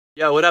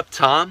Yo, what up,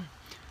 Tom?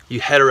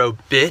 You hetero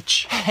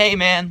bitch. Hey,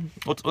 man.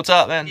 What's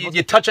up, man?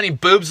 You touch any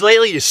boobs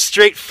lately? You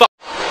straight fuck.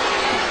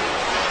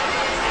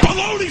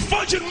 Bologna,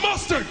 fudge, and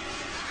mustard!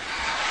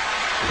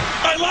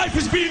 My life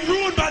is being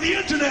ruined by the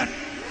internet!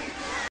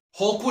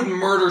 Hulk would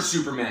murder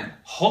Superman.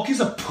 Hulk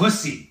is a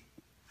pussy.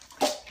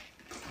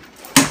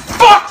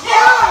 Fuck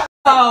yeah!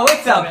 Oh,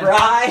 what's up, Bri?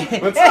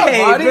 What's up,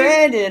 buddy?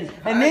 Hey, Brandon.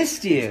 I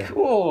missed you.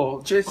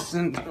 Cool,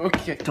 Jason.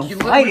 Okay. Don't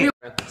fight it.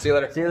 See you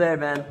later. See you later,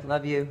 man.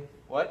 Love you.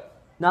 What?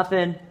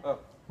 Nothing. Oh.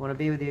 Wanna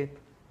be with you.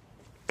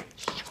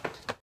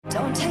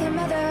 Don't tell your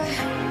mother.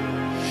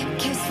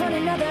 Kiss one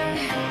another.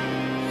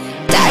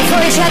 Die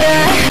for each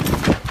other.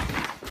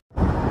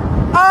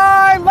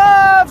 I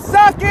love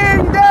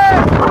sucking dick!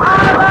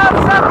 I love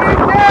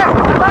sucking dick! I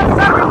love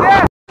sucking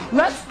dick!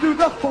 Let's do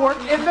the fork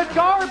in the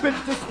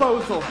garbage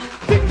disposal.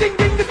 Ding ding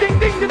ding ding ding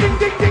ding ding ding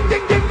ding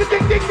ding ding ding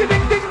ding ding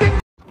ding ding ding.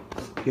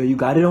 Yo, you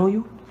got it on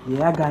you?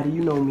 Yeah, I got it.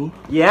 You know me.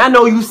 Yeah, I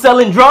know you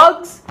selling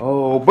drugs.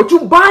 Oh, but you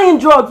buying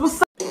drugs. What's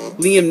up?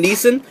 Liam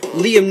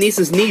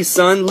Neeson's niece,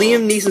 son.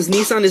 Liam Neeson's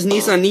Nissan is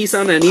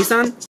Nissan and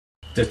Nissan?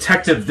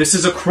 Detective, this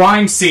is a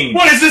crime scene.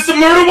 What is this, a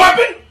murder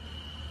weapon?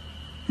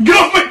 Get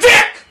off my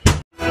dick!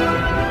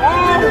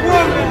 All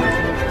women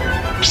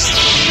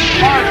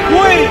are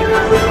queens.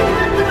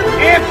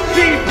 If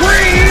she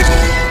breathes,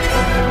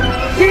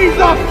 she's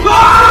a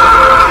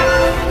god!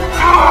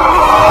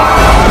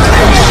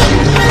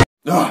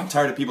 I'm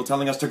tired of people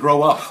telling us to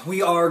grow up.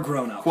 We are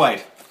grown up.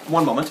 Quite.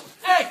 One moment.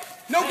 Hey!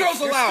 No girls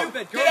allowed!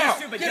 Get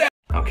out! Get out!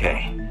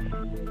 Okay,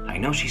 I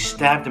know she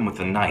stabbed him with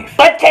a knife.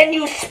 But can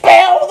you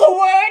spell the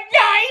word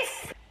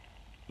knife?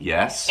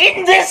 Yes?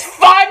 In this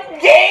fun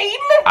game?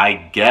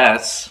 I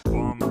guess.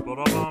 I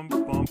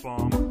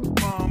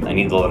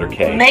need the letter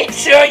K. Make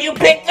sure you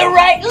pick the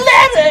right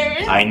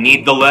letters! I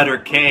need the letter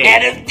K.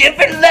 And if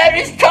different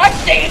letters touch,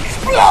 they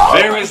explode!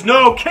 There is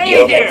no K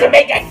You here! get to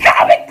make a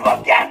comic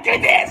book after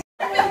this!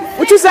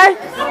 What you say?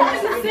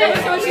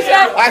 What she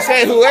said? I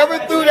said, whoever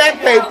threw that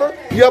paper,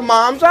 your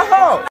mom's a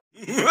hoe.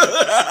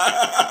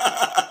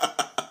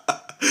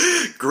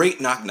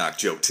 Great knock-knock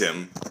joke,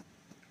 Tim.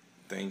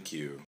 Thank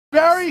you.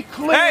 Very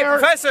clear. Hey,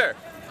 Professor!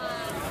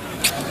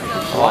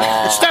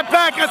 Step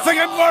back, I think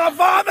I'm gonna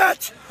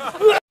vomit!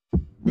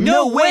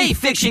 No way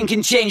fiction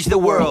can change the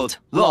world.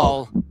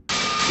 Lol.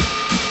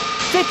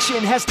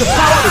 Fiction has the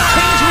power to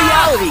change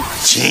reality.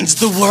 Change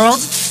the world?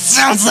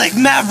 Sounds like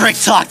Maverick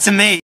talk to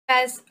me.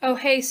 Guys, oh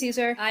hey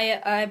Caesar,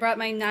 I brought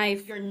my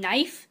knife. Your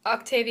knife?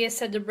 Octavia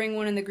said to bring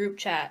one in the group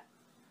chat.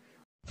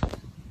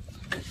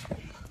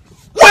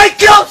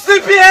 Wake up,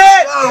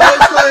 sleepyhead!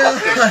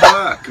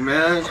 Fuck,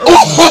 man.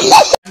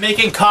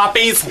 Making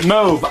copies?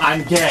 Move,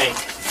 I'm gay.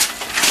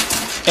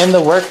 In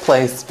the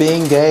workplace,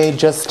 being gay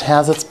just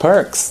has its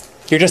perks.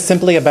 You're just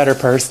simply a better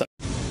person.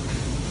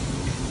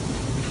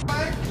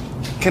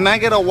 Can I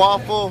get a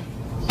waffle?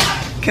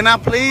 Can I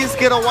please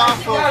get a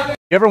waffle?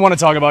 You ever want to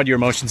talk about your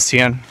emotions,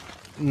 Tian?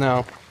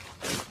 No.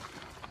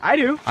 I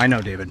do. I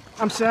know, David.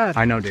 I'm sad.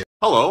 I know, David.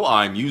 Hello,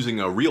 I'm using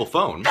a real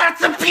phone.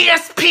 That's a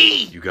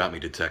PSP! You got me,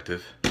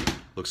 detective.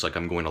 Looks like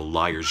I'm going to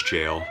liar's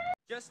jail.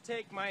 Just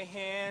take my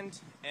hand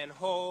and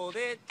hold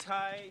it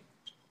tight.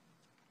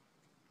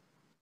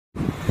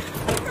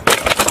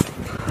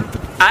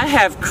 I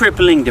have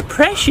crippling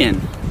depression.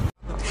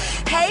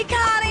 Hey,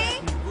 Connie.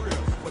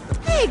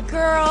 Hey,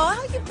 girl.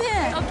 How you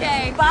been?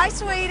 Okay. Bye,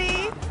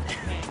 sweetie.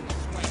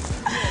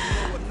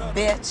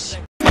 Bitch.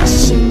 I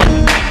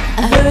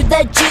heard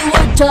that you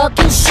were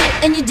talking shit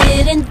and you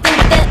didn't think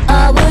that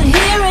I would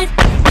hear it.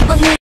 People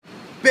hear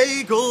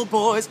Bagel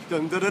boys,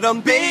 dum dum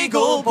dum,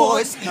 bagel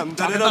boys, dum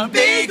dum dum,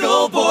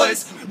 bagel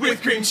boys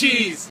with cream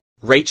cheese.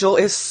 Rachel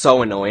is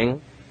so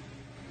annoying.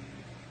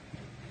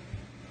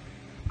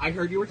 I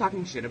heard you were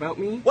talking shit about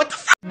me. What the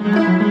f?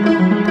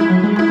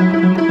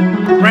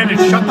 Brandon,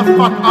 shut the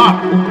fuck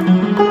up.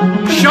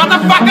 Shut the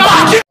fuck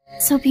up!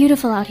 So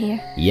beautiful out here.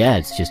 Yeah,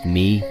 it's just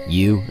me,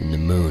 you, and the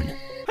moon.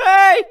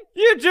 Hey,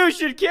 you two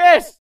should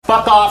kiss.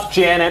 Fuck off,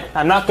 Janet.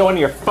 I'm not going to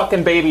your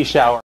fucking baby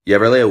shower. You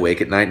ever lay awake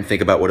at night and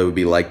think about what it would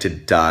be like to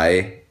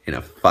die in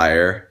a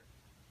fire?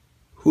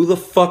 Who the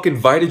fuck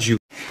invited you?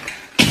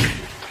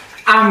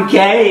 I'm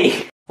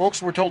gay. Folks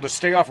were told to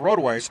stay off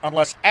roadways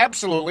unless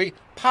absolutely,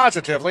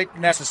 positively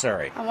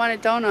necessary. I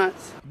wanted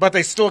donuts. But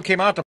they still came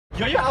out to.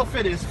 Yo, your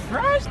outfit is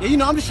fresh. Yeah, you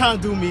know, I'm just trying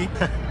to do me.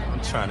 I'm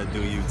trying to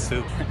do you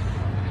too.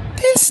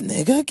 This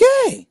nigga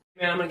gay.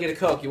 Man, I'm gonna get a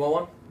Coke. You want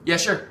one? Yeah,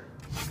 sure.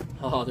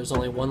 Oh, there's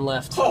only one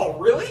left. Oh,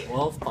 really?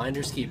 Well,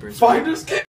 finders keepers. Finders keepers.